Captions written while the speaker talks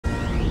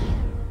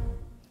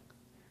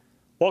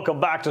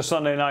Welcome back to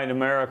Sunday Night in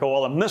America.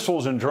 While the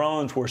missiles and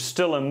drones were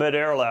still in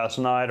midair last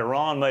night,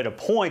 Iran made a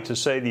point to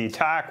say the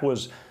attack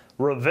was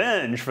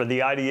revenge for the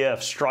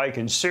IDF strike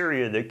in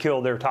Syria that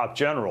killed their top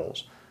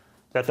generals,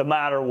 that the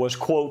matter was,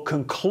 quote,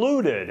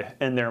 concluded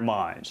in their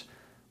minds.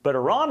 But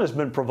Iran has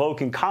been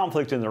provoking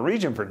conflict in the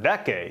region for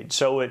decades,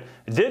 so it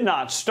did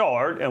not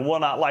start and will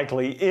not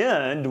likely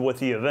end with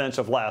the events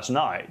of last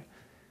night.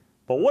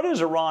 But what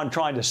is Iran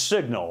trying to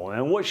signal,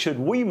 and what should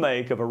we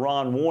make of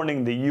Iran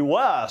warning the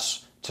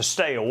U.S. to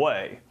stay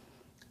away?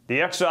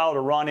 The exiled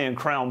Iranian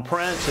Crown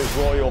Prince, His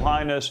Royal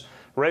Highness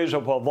Reza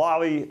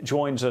Pahlavi,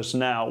 joins us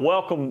now.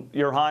 Welcome,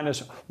 Your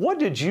Highness. What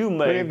did you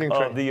make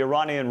of the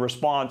Iranian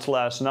response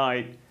last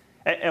night,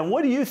 and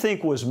what do you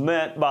think was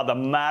meant by the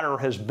matter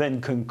has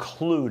been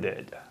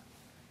concluded?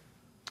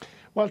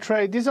 Well,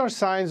 Trey, these are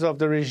signs of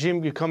the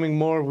regime becoming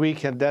more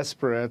weak and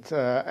desperate.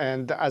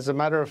 And as a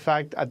matter of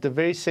fact, at the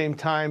very same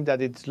time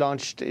that it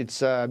launched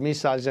its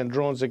missiles and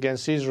drones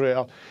against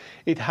Israel,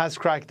 it has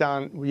cracked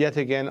down yet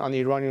again on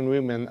Iranian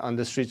women on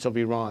the streets of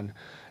Iran.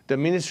 The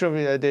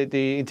Ministry of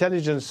the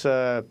Intelligence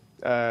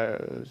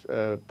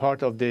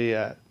part of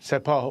the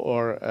Sepah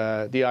or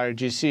the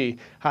IRGC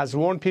has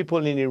warned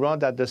people in Iran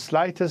that the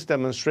slightest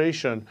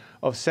demonstration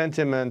of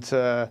sentiment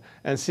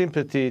and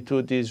sympathy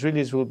to the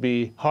Israelis will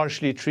be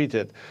harshly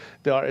treated.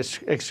 They are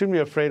extremely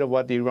afraid of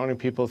what the Iranian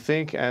people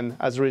think, and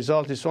as a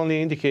result, it's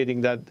only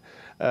indicating that,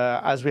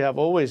 as we have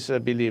always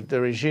believed,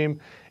 the regime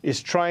is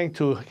trying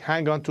to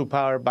hang on to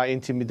power by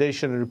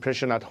intimidation and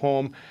repression at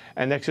home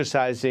and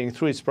exercising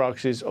through its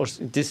proxies, or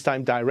this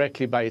time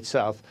directly by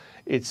itself,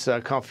 its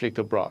conflict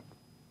abroad.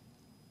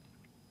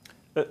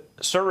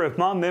 Sir, if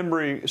my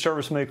memory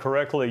serves me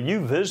correctly,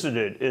 you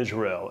visited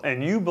Israel,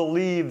 and you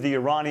believe the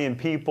Iranian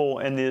people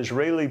and the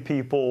Israeli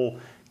people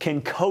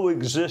can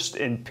coexist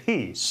in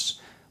peace.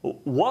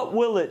 What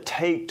will it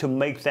take to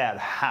make that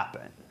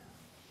happen?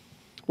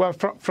 Well,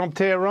 from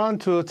Tehran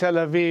to Tel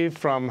Aviv,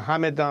 from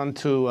Hamadan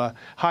to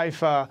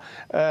Haifa,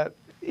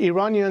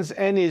 Iranians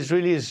and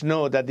Israelis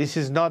know that this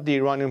is not the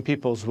Iranian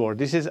people's war.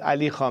 This is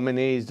Ali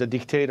Khamenei, the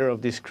dictator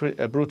of this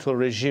brutal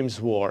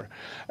regime's war.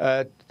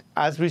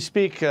 As we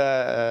speak,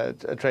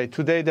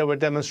 today there were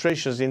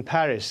demonstrations in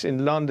Paris,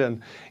 in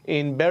London,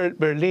 in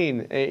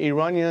Berlin.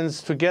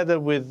 Iranians, together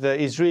with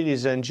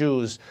Israelis and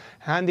Jews,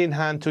 hand in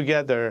hand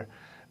together,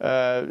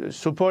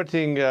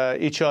 supporting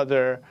each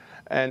other,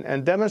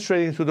 and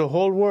demonstrating to the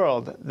whole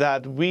world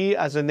that we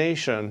as a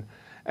nation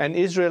and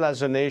Israel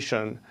as a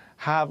nation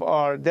have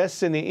our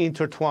destiny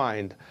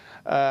intertwined.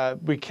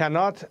 We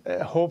cannot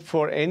hope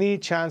for any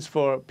chance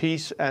for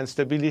peace and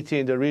stability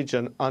in the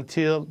region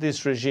until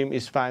this regime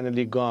is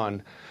finally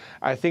gone.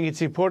 I think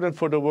it's important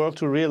for the world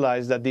to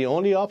realize that the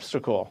only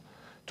obstacle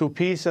to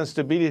peace and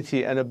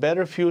stability and a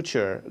better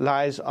future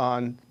lies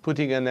on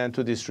putting an end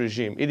to this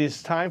regime. It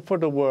is time for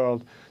the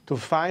world to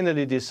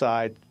finally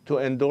decide to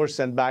endorse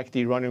and back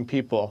the Iranian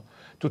people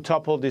to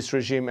topple this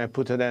regime and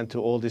put an end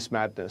to all this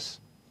madness.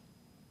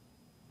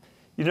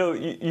 You know,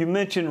 you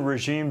mentioned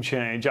regime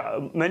change.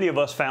 Many of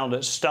us found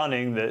it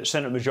stunning that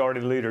Senate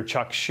Majority Leader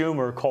Chuck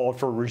Schumer called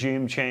for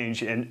regime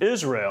change in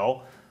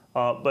Israel,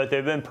 but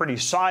they've been pretty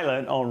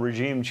silent on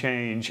regime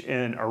change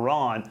in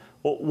Iran.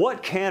 Well,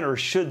 what can or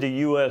should the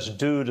U.S.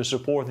 do to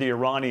support the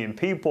Iranian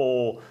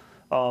people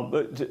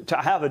to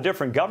have a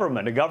different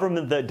government, a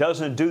government that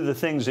doesn't do the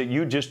things that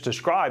you just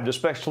described,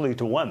 especially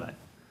to women?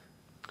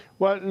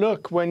 Well,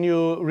 look, when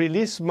you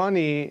release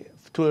money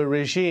to a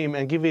regime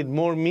and give it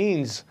more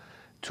means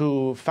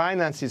to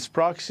finance its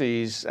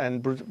proxies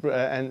and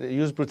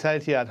use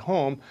brutality at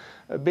home,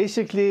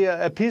 basically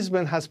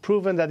appeasement has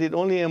proven that it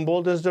only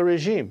emboldens the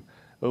regime.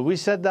 We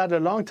said that a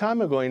long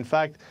time ago. In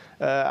fact,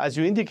 as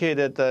you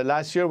indicated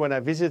last year when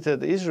I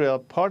visited Israel,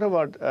 part of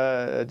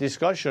our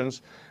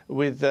discussions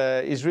with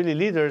Israeli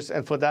leaders,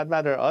 and for that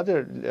matter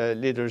other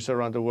leaders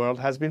around the world,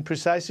 has been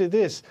precisely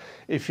this.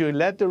 If you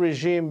let the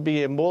regime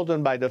be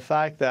emboldened by the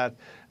fact that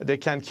they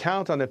can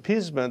count on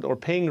appeasement or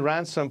paying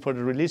ransom for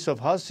the release of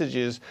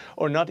hostages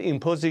or not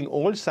imposing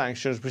oil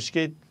sanctions, which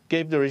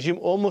gave the regime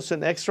almost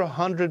an extra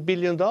 $100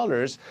 billion,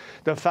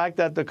 the fact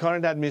that the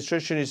current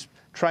administration is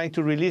trying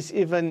to release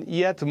even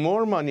yet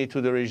more money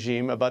to the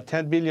regime, about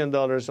 $10 billion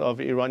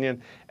of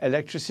Iranian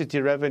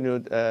electricity revenue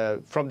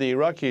from the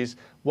Iraqis,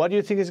 what do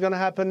you think is going to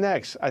happen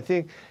next? I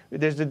think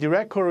there's a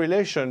direct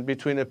correlation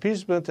between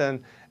appeasement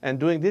and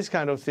doing these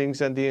kind of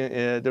things and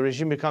the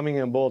regime becoming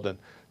emboldened.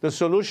 The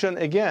solution,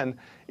 again,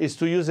 is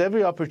to use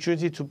every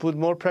opportunity to put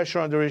more pressure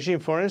on the regime.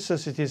 For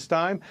instance, it is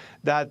time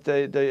that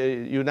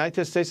the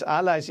United States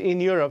allies in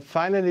Europe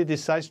finally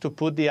decides to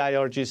put the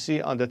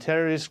IRGC on the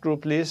terrorist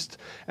group list,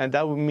 and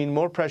that would mean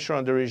more pressure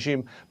on the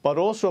regime. But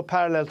also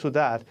parallel to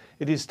that,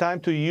 it is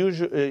time to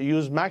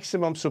use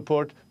maximum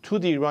support to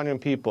the Iranian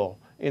people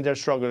in their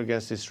struggle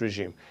against this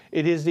regime.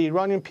 It is the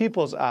Iranian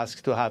people's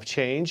ask to have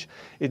change.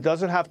 It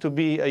doesn't have to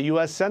be a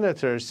U.S.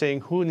 senator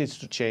saying who needs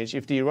to change.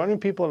 If the Iranian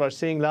people are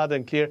saying loud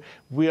and clear,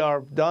 we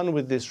are done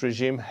with this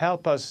regime,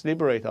 help us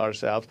liberate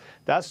ourselves,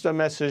 that's the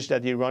message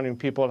that the Iranian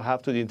people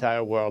have to the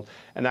entire world.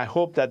 And I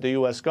hope that the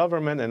U.S.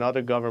 government and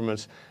other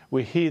governments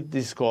will heed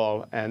this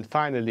call and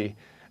finally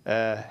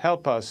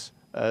help us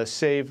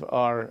save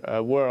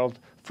our world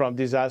from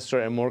disaster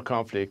and more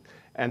conflict,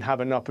 and have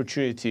an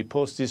opportunity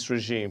post this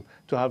regime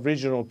to have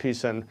regional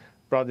peace and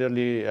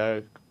brotherly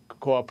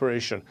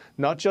cooperation.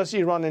 Not just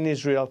Iran and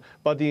Israel,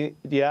 but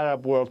the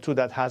Arab world too,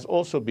 that has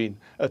also been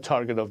a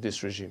target of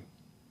this regime.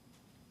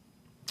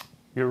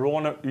 Your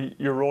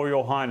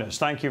Royal Highness,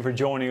 thank you for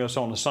joining us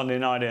on a Sunday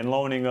night and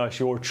loaning us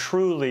your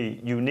truly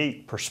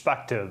unique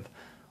perspective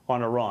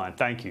on Iran.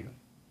 Thank you.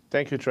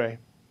 Thank you, Trey.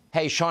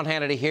 Hey, Sean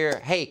Hannity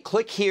here. Hey,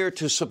 click here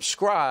to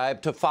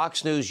subscribe to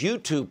Fox News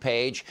YouTube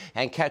page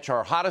and catch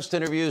our hottest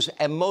interviews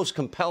and most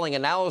compelling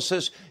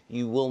analysis.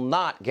 You will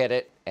not get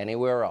it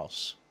anywhere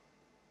else.